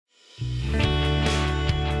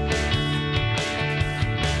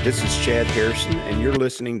This is Chad Harrison, and you're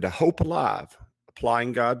listening to Hope Alive,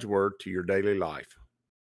 applying God's Word to your daily life.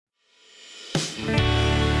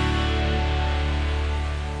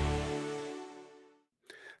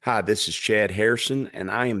 Hi, this is Chad Harrison, and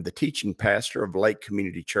I am the teaching pastor of Lake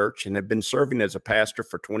Community Church and have been serving as a pastor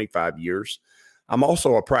for 25 years. I'm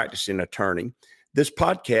also a practicing attorney. This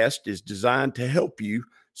podcast is designed to help you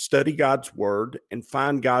study God's Word and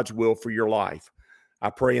find God's will for your life. I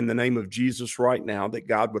pray in the name of Jesus right now that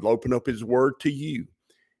God would open up His Word to you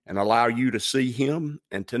and allow you to see Him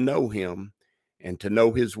and to know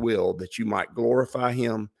His will, that you might glorify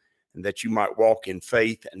Him and that you might walk in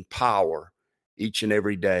faith and power each and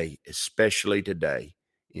every day, especially today,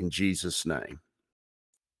 in Jesus' name.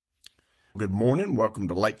 Good morning. Welcome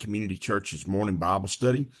to Lake Community Church's morning Bible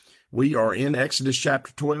study. We are in Exodus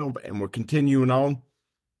chapter 12, and we're continuing on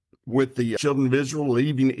with the children of Israel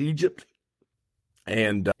leaving Egypt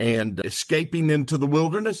and escaping into the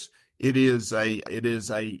wilderness. It is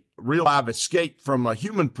a real live escape from a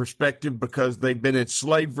human perspective because they've been in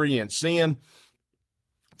slavery and sin.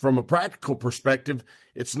 From a practical perspective,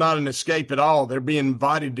 it's not an escape at all. They're being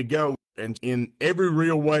invited to go, and in every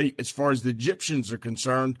real way, as far as the Egyptians are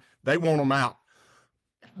concerned, they want them out.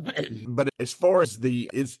 But as far as the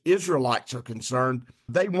Israelites are concerned,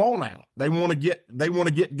 they want out. They want to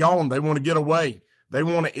get gone. They want to get away. They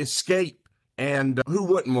want to escape. And who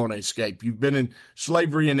wouldn't want to escape? You've been in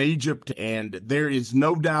slavery in Egypt, and there is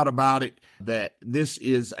no doubt about it that this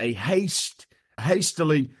is a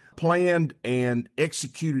hastily planned and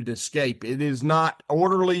executed escape. It is not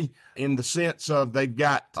orderly in the sense of they've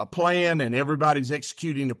got a plan and everybody's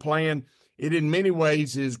executing a plan. It in many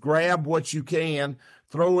ways is grab what you can,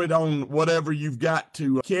 throw it on whatever you've got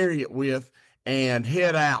to carry it with, and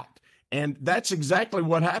head out. And that's exactly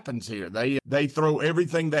what happens here. They throw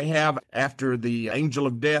everything they have after the angel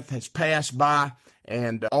of death has passed by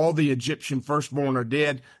and all the Egyptian firstborn are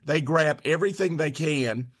dead. They grab everything they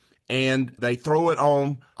can and they throw it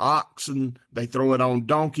on oxen, they throw it on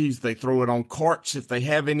donkeys, they throw it on carts if they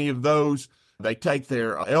have any of those. They take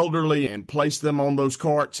their elderly and place them on those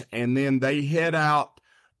carts, and then they head out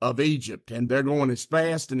of Egypt. And they're going as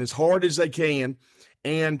fast and as hard as they can.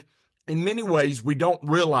 And in many ways, we don't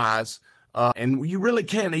realize, and you really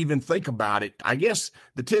can't even think about it. I guess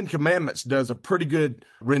the Ten Commandments does a pretty good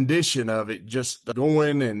rendition of it, just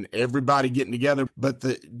going and everybody getting together, but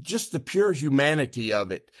just the pure humanity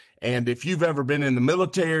of it. And if you've ever been in the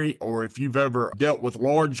military, or if you've ever dealt with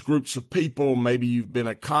large groups of people, maybe you've been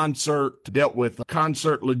at concert, dealt with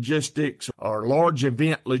concert logistics or large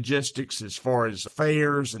event logistics as far as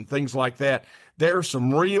fairs and things like that, there are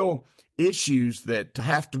some real issues that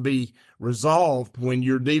have to be resolved when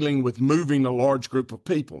you're dealing with moving a large group of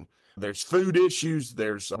people. There's food issues,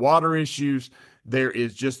 there's water issues, there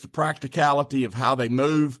is just the practicality of how they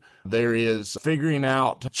move. There is figuring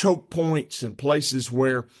out choke points and places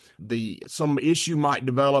where some issue might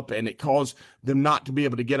develop and it cause them not to be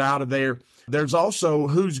able to get out of there. There's also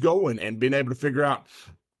who's going and being able to figure out,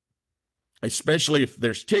 especially if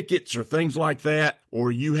there's tickets or things like that,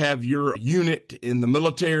 or you have your unit in the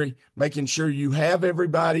military, making sure you have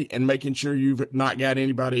everybody and making sure you've not got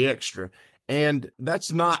anybody extra. And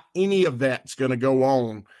that's not any of that's going to go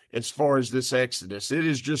on as far as this Exodus. It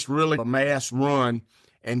is just really a mass run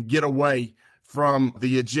and get away from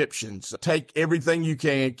the Egyptians. Take everything you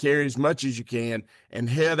can, carry as much as you can, and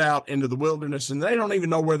head out into the wilderness. And they don't even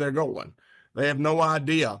know where they're going. They have no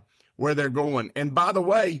idea where they're going. And by the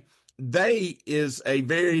way, they is a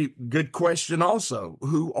very good question also.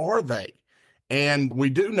 Who are they? And we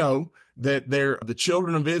do know that they're the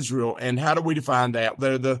children of Israel. And how do we define that?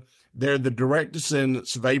 They're the direct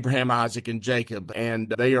descendants of Abraham, Isaac, and Jacob. And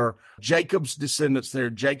they are Jacob's descendants. They're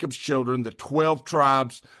Jacob's children, the 12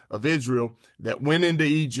 tribes of Israel that went into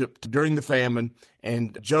Egypt during the famine.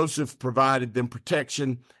 And Joseph provided them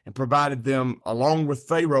protection and provided them, along with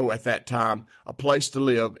Pharaoh at that time, a place to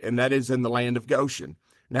live. And that is in the land of Goshen.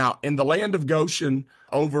 Now, in the land of Goshen,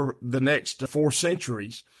 over the next 4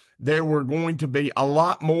 centuries, there were going to be a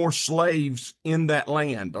lot more slaves in that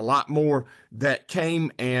land, a lot more that came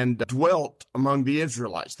and dwelt among the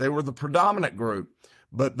Israelites. They were the predominant group,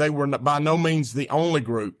 but they were by no means the only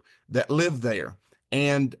group that lived there.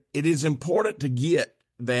 And it is important to get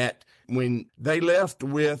that when they left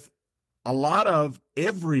with a lot of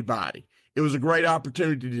everybody, it was a great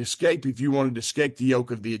opportunity to escape if you wanted to escape the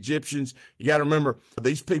yoke of the Egyptians. You got to remember,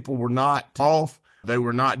 these people were not off. They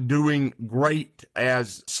were not doing great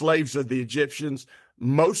as slaves of the Egyptians.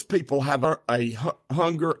 Most people have a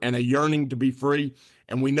hunger and a yearning to be free.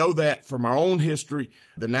 And we know that from our own history,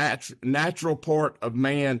 the natural part of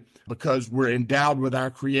man, because we're endowed with our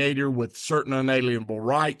Creator with certain unalienable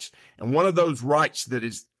rights. And one of those rights that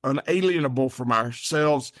is unalienable from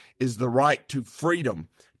ourselves is the right to freedom,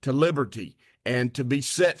 to liberty, and to be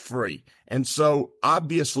set free. And so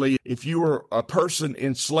obviously, if you were a person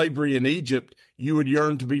in slavery in Egypt, you would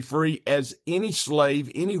yearn to be free, as any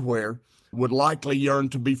slave anywhere would likely yearn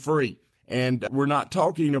to be free. And we're not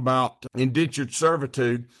talking about indentured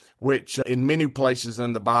servitude, which in many places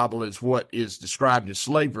in the Bible is what is described as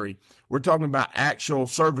slavery. We're talking about actual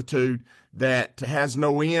servitude that has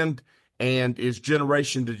no end and is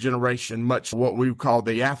generation to generation, much what we would call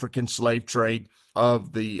the African slave trade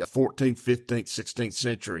of the 14th, 15th, 16th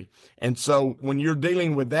century. And so when you're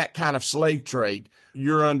dealing with that kind of slave trade,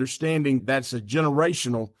 you're understanding that's a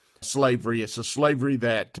generational slavery. It's a slavery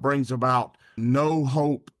that brings about no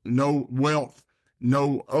hope, no wealth,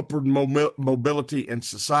 no upward mobility in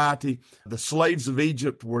society. The slaves of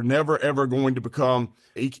Egypt were never, ever going to become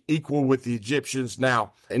equal with the Egyptians.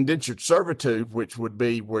 Now, indentured servitude, which would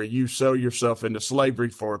be where you sell yourself into slavery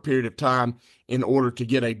for a period of time in order to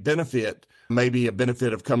get a benefit, maybe a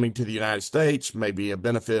benefit of coming to the United States, maybe a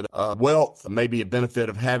benefit of wealth, maybe a benefit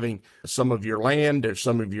of having some of your land or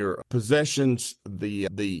some of your possessions, the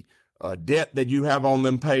debt that you have on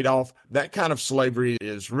them paid off. That kind of slavery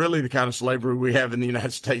is really the kind of slavery we have in the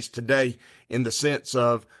United States today, in the sense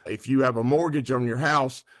of if you have a mortgage on your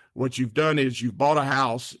house, what you've done is you've bought a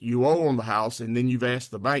house, you owe on the house, and then you've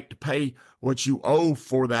asked the bank to pay what you owe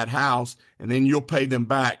for that house, and then you'll pay them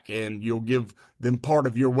back, and you'll give them part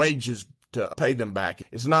of your wages to pay them back.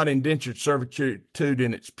 It's not indentured servitude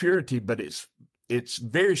in its purity, but it's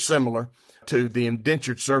very similar to the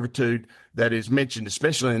indentured servitude that is mentioned,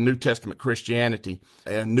 especially in New Testament Christianity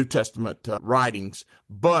and New Testament writings.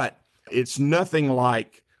 But it's nothing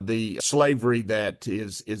like the slavery that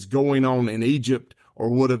is going on in Egypt or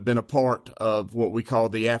would have been a part of what we call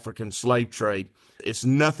the African slave trade. It's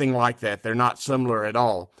nothing like that. They're not similar at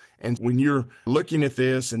all. And when you're looking at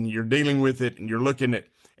this and you're dealing with it and you're looking at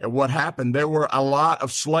what happened, there were a lot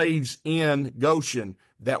of slaves in Goshen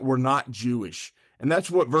that were not Jewish. And that's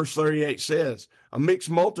what verse 38 says. A mixed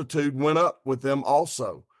multitude went up with them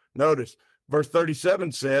also. Notice, verse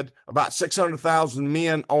 37 said about 600,000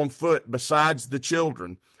 men on foot besides the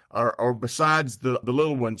children, or besides the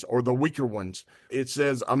little ones or the weaker ones. It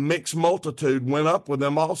says a mixed multitude went up with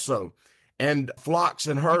them also, and flocks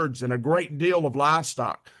and herds and a great deal of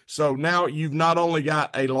livestock. So now you've not only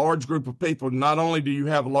got a large group of people, not only do you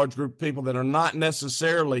have a large group of people that are not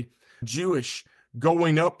necessarily Jewish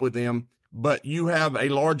going up with them, but you have a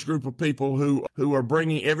large group of people who are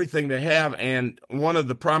bringing everything they have, and one of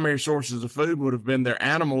the primary sources of food would have been their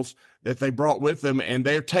animals that they brought with them, and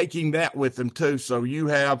they're taking that with them too. So you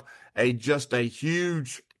have just a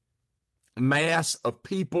huge mass of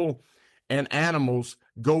people and animals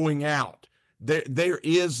going out. There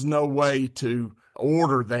is no way to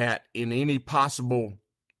order that in any possible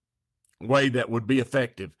way that would be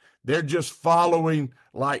effective. They're just following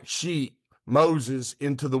like sheep Moses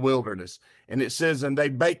into the wilderness. And it says, and they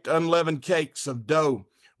baked unleavened cakes of dough,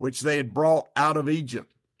 which they had brought out of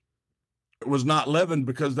Egypt. It was not leavened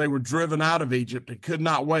because they were driven out of Egypt and could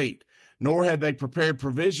not wait, nor had they prepared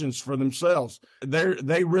provisions for themselves.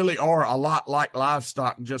 They really are a lot like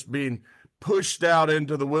livestock just being pushed out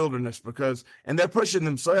into the wilderness and they're pushing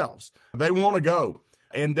themselves. They want to go,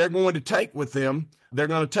 and they're going to take with them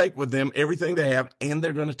everything they have, and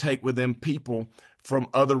they're going to take with them people from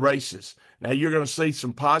other races. Now, you're going to see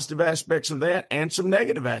some positive aspects of that and some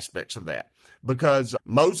negative aspects of that, because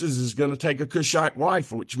Moses is going to take a Cushite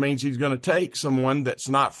wife, which means he's going to take someone that's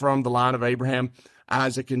not from the line of Abraham,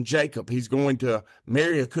 Isaac, and Jacob. He's going to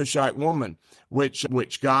marry a Cushite woman, which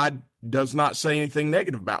God does not say anything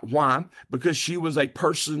negative about. Why? Because she was a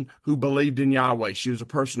person who believed in Yahweh. She was a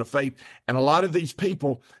person of faith. And a lot of these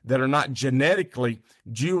people that are not genetically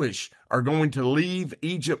Jewish are going to leave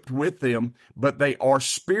Egypt with them, but they are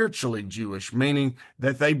spiritually Jewish, meaning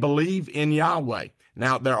that they believe in Yahweh.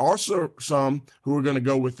 Now, there are also some who are going to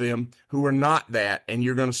go with them who are not that, and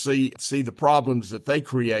you're going to see the problems that they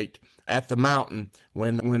create at the mountain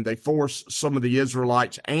when they force some of the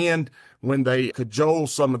Israelites and when they cajole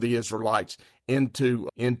some of the Israelites into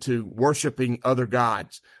worshiping other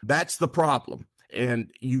gods. That's the problem.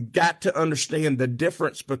 And you got to understand the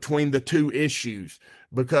difference between the two issues,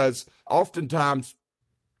 because oftentimes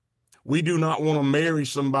we do not want to marry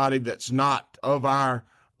somebody that's not of our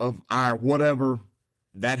whatever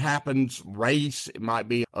that happens, race, it might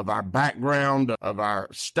be of our background, of our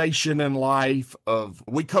station in life,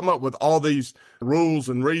 we come up with all these rules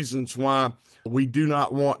and reasons why We do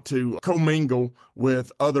not want to commingle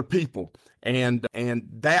with other people. And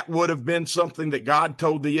that would have been something that God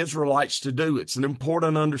told the Israelites to do. It's an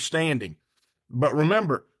important understanding. But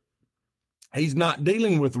remember, he's not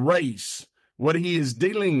dealing with race. What he is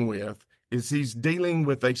dealing with is he's dealing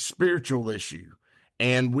with a spiritual issue.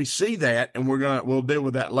 And we see that, and we'll deal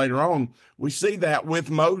with that later on. We see that with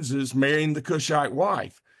Moses marrying the Cushite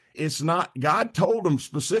wife. It's not, God told him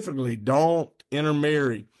specifically, don't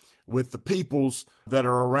intermarry with the peoples that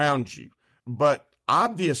are around you. But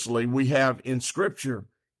obviously we have in Scripture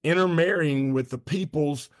intermarrying with the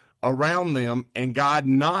peoples around them and God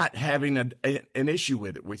not having an issue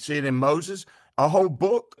with it. We see it in Moses. A whole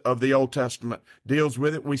book of the Old Testament deals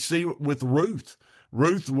with it. We see it with Ruth.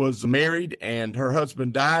 Ruth was married and her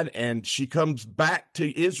husband died, and she comes back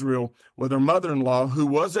to Israel with her mother-in-law, who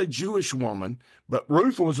was a Jewish woman, but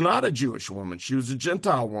Ruth was not a Jewish woman. She was a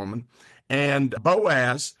Gentile woman, and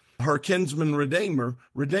Boaz, her kinsman redeemer,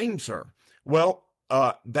 redeems her. Well,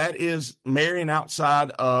 that is marrying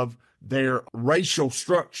outside of their racial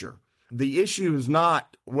structure. The issue is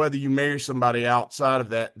not whether you marry somebody outside of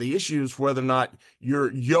that. The issue is whether or not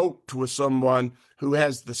you're yoked with someone who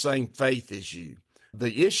has the same faith as you.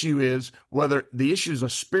 The issue is whether the issue is a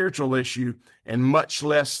spiritual issue and much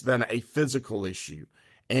less than a physical issue.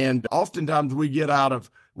 And oftentimes we get out of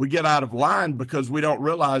line because we don't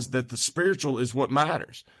realize that the spiritual is what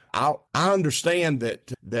matters. I understand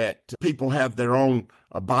that people have their own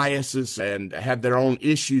biases and have their own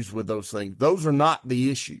issues with those things. Those are not the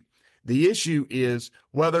issue. The issue is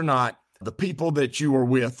whether or not the people that you are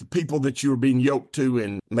with, the people that you are being yoked to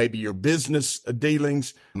in maybe your business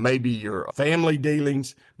dealings, maybe your family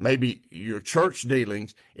dealings, maybe your church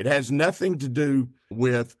dealings, it has nothing to do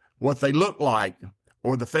with what they look like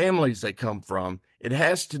or the families they come from. It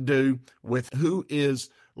has to do with who is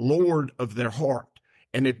Lord of their heart.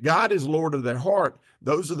 And if God is Lord of their heart,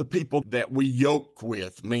 those are the people that we yoke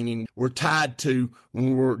with, meaning we're tied to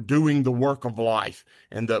when we're doing the work of life.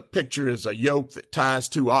 And the picture is a yoke that ties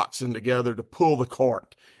two oxen together to pull the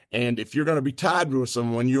cart. And if you're going to be tied with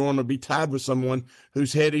someone, you want to be tied with someone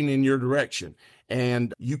who's heading in your direction.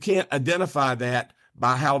 And you can't identify that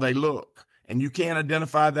by how they look. And you can't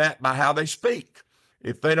identify that by how they speak.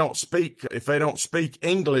 If they don't speak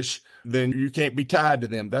English, then you can't be tied to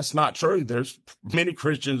them. That's not true. There's many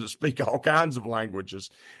Christians that speak all kinds of languages,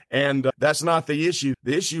 and that's not the issue.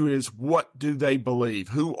 The issue is, what do they believe?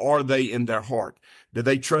 Who are they in their heart? Do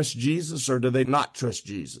they trust Jesus or do they not trust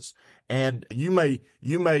Jesus? And you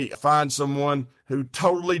may find someone who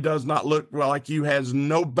totally does not look like you, has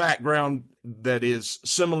no background that is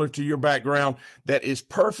similar to your background, that is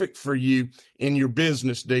perfect for you in your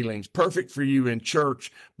business dealings, perfect for you in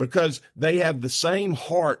church, because they have the same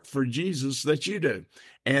heart for Jesus that you do.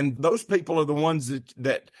 And those people are the ones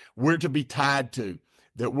that we're to be tied to,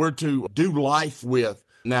 that we're to do life with.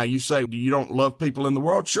 Now, you say, you don't love people in the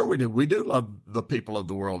world? Sure we do. We do love the people of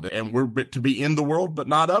the world, and we're to be in the world, but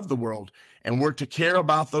not of the world. And we're to care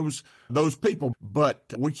about those people,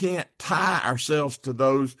 but we can't tie ourselves to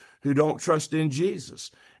those who don't trust in Jesus.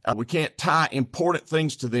 We can't tie important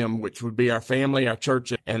things to them, which would be our family, our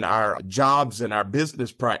church, and our jobs and our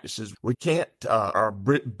business practices. We can't, our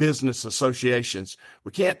business associations.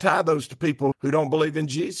 We can't tie those to people who don't believe in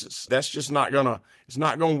Jesus. That's just it's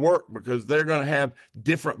not gonna work, because they're gonna have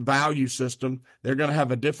different value system. They're gonna have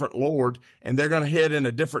a different Lord, and they're gonna head in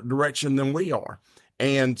a different direction than we are.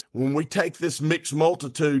 And when we take this mixed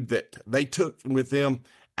multitude that they took with them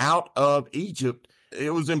out of Egypt,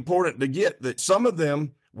 it was important to get that some of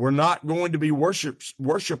them were not going to be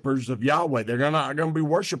worshipers of Yahweh. They're not going to be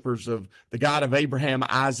worshipers of the God of Abraham,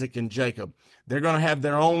 Isaac, and Jacob. They're going to have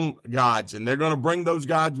their own gods, and they're going to bring those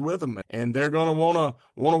gods with them, and they're going to want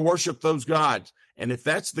to worship those gods. And if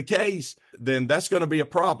that's the case, then that's going to be a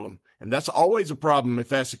problem. And that's always a problem if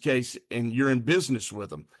that's the case and you're in business with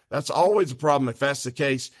them. That's always a problem if that's the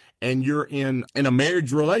case and you're in a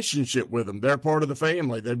marriage relationship with them. They're part of the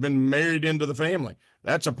family. They've been married into the family.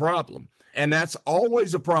 That's a problem. And that's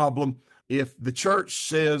always a problem if the church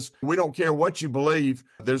says, we don't care what you believe.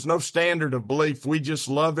 There's no standard of belief. We just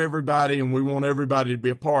love everybody and we want everybody to be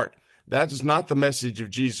a part. That is not the message of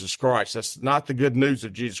Jesus Christ. That's not the good news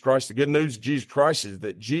of Jesus Christ. The good news of Jesus Christ is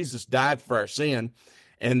that Jesus died for our sin,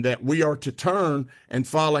 and that we are to turn and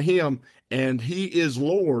follow him, and he is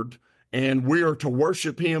Lord, and we are to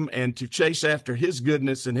worship him and to chase after his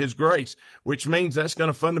goodness and his grace, which means that's going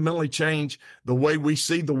to fundamentally change the way we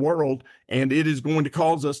see the world, and it is going to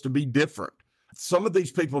cause us to be different. Some of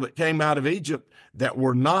these people that came out of Egypt that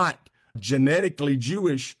were not genetically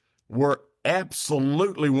Jewish were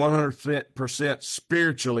absolutely 100%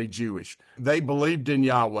 spiritually Jewish. They believed in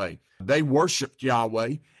Yahweh. they worshiped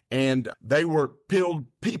Yahweh, and they were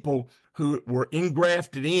people who were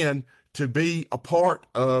engrafted in to be a part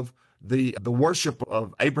of the worship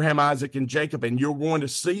of Abraham, Isaac, and Jacob, and you're going to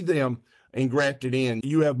see them engrafted in.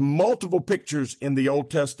 You have multiple pictures in the Old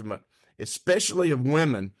Testament, especially of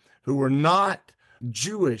women who were not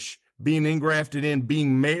Jewish being engrafted in,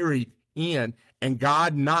 being married in, and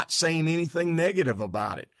God not saying anything negative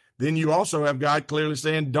about it. Then you also have God clearly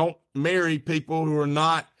saying, don't marry people who are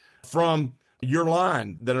not from your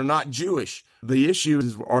line, that are not Jewish. The issue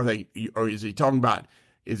is, is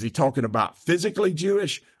he talking about physically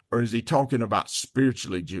Jewish, or is he talking about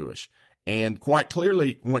spiritually Jewish? And quite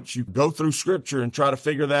clearly, once you go through Scripture and try to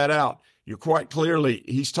figure that out,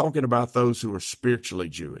 he's talking about those who are spiritually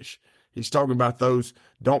Jewish. He's talking about those,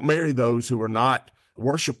 don't marry those who are not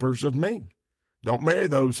worshipers of me. Don't marry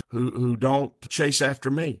those who don't chase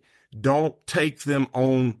after me. Don't take them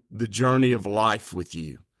on the journey of life with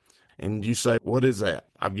you. And you say, what is that?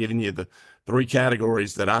 I've given you the 3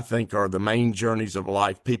 categories that I think are the main journeys of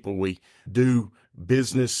life. People we do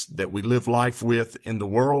business, that we live life with in the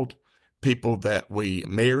world, people that we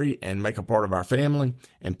marry and make a part of our family,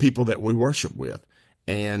 and people that we worship with.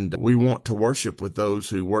 And we want to worship with those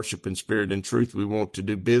who worship in spirit and truth. We want to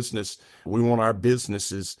do business. We want our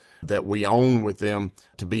businesses that we own with them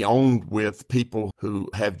to be owned with people who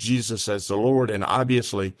have Jesus as the Lord. And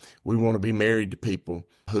obviously, we want to be married to people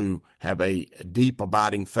who have a deep,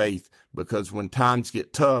 abiding faith, because when times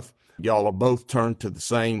get tough, y'all will both turn to the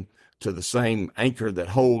same anchor that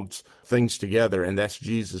holds things together, and that's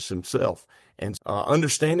Jesus himself. And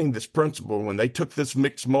understanding this principle, when they took this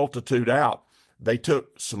mixed multitude out, they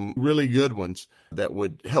took some really good ones that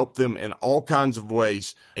would help them in all kinds of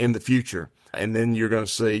ways in the future. And then you're going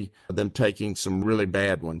to see them taking some really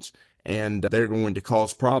bad ones, and they're going to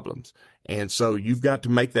cause problems. And so you've got to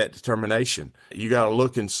make that determination. You got to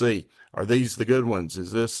look and see, are these the good ones?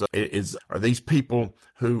 Are these people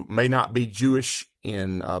who may not be Jewish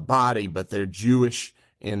in body, but they're Jewish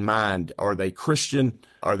in mind? Are they Christian?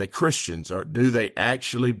 Are they Christians? Or do they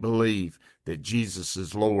actually believe that Jesus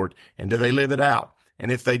is Lord? And do they live it out?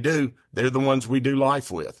 And if they do, they're the ones we do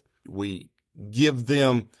life with. We give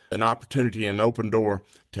them an opportunity, an open door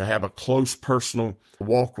to have a close personal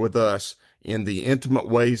walk with us in the intimate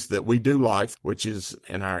ways that we do life, which is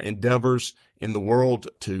in our endeavors in the world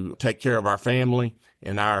to take care of our family,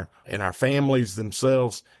 in our families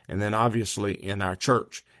themselves, and then obviously in our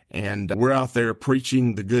church. And we're out there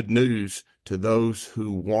preaching the good news to those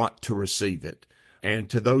who want to receive it and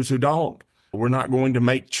to those who don't. We're not going to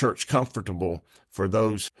make church comfortable for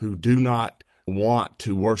those who do not want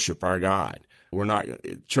to worship our God.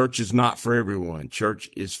 Church is not for everyone. Church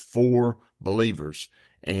is for believers,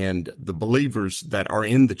 and the believers that are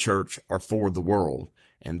in the church are for the world.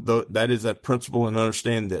 And that is that principle, and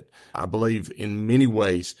understand that I believe in many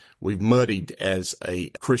ways we've muddied as a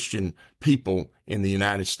Christian people in the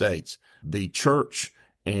United States. The church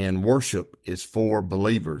and worship is for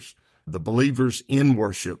believers. The believers in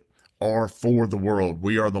worship are for the world.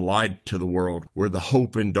 We are the light to the world. We're the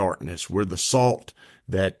hope in darkness. We're the salt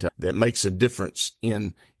that makes a difference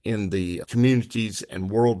in the communities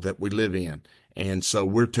and world that we live in. And so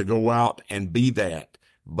we're to go out and be that.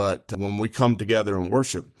 But when we come together and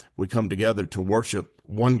worship, we come together to worship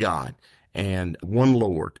one God and one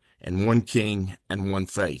Lord and one King and one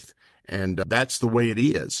faith. And that's the way it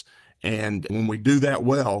is. And when we do that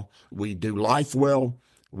well, we do life well,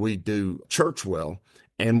 we do church well,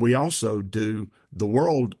 and we also do the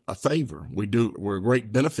world a favor. We're a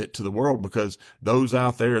great benefit to the world, because those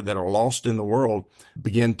out there that are lost in the world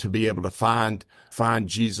begin to be able to find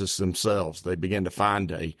Jesus themselves. They begin to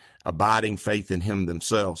find a abiding faith in him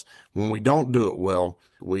themselves. When we don't do it well,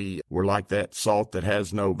 we're like that salt that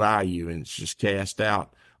has no value, and it's just cast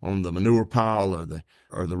out on the manure pile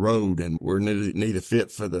or the road, and we're neither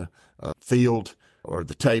fit for the field or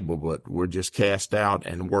the table, but we're just cast out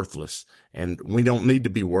and worthless. And we don't need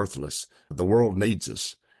to be worthless. The world needs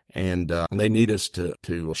us, and they need us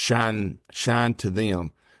to shine to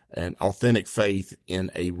them an authentic faith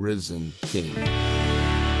in a risen King.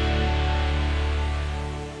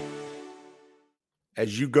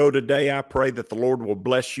 As you go today, I pray that the Lord will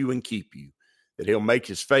bless you and keep you, that he'll make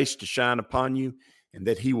his face to shine upon you, and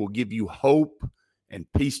that he will give you hope and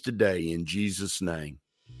peace today in Jesus' name.